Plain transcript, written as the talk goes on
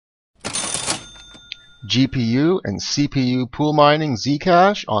GPU and CPU pool mining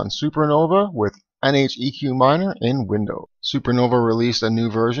Zcash on Supernova with nheqminer in Windows. Supernova released a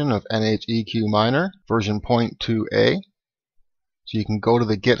new version of nheqminer, version 0.2a. So you can go to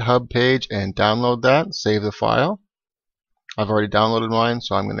the GitHub page and download that, save the file. I've already downloaded mine,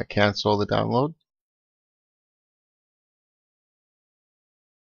 so I'm going to cancel the download.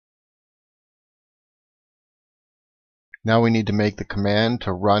 Now we need to make the command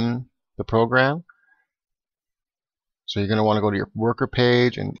to run the program. So you're going to want to go to your worker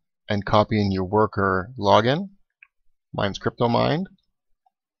page and copy in your worker login. Mine's CryptoMined.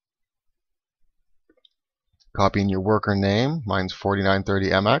 Copy in your worker name. Mine's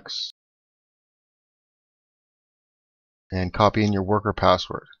 4930MX. And copy in your worker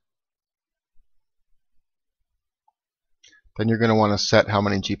password. Then you're going to want to set how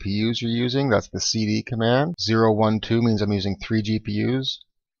many GPUs you're using. That's the CD command. 012 means I'm using 3 GPUs.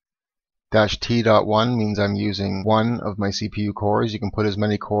 -t.1 means I'm using one of my CPU cores. You can put as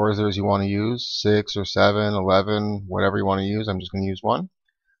many cores there as you want to use, 6 or 7, 11, whatever you want to use. I'm just going to use one.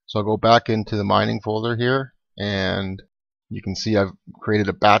 So I'll go back into the mining folder here, and you can see I've created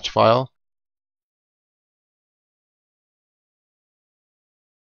a batch file.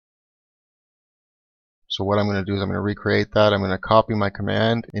 So what I'm going to do is I'm going to recreate that. I'm going to copy my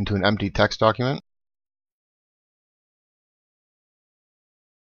command into an empty text document.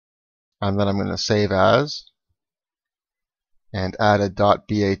 And then I'm going to save as and add a .bat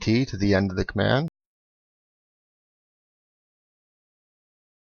to the end of the command.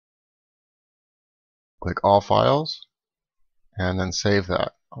 Click all files and then save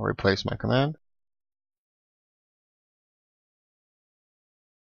that. I'll replace my command.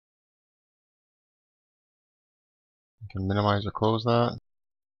 I can minimize or close that.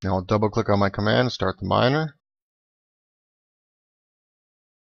 Now I'll double click on my command to start the miner.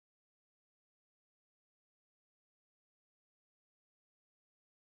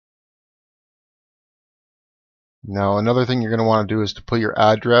 Now another thing you're going to want to do is to put your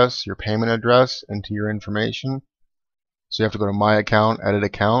address, your payment address, into your information. So you have to go to My Account, Edit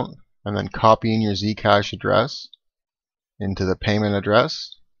Account, and then copy in your Zcash address into the payment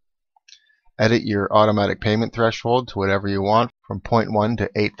address. Edit your automatic payment threshold to whatever you want, from 0.1 to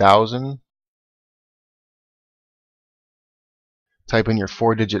 8,000. Type in your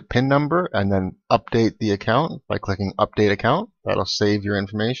 4-digit PIN number and then update the account by clicking Update Account. That'll save your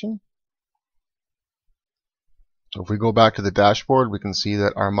information. So if we go back to the dashboard, we can see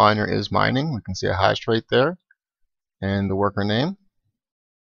that our miner is mining. We can see a hash rate there and the worker name.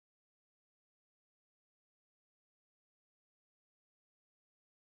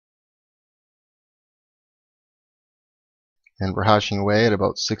 And we're hashing away at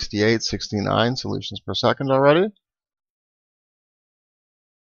about 68, 69 solutions per second already.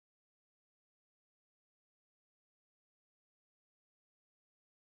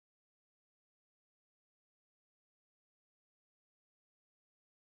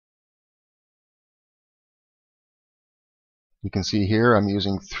 You can see here I'm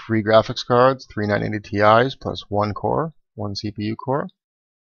using 3 graphics cards, 3 980 Ti's plus 1 core, 1 CPU core.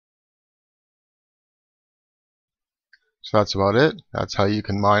 So that's about it. That's how you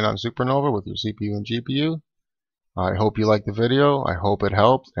can mine on Supernova with your CPU and GPU. I hope you liked the video. I hope it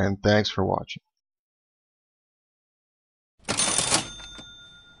helped, and thanks for watching.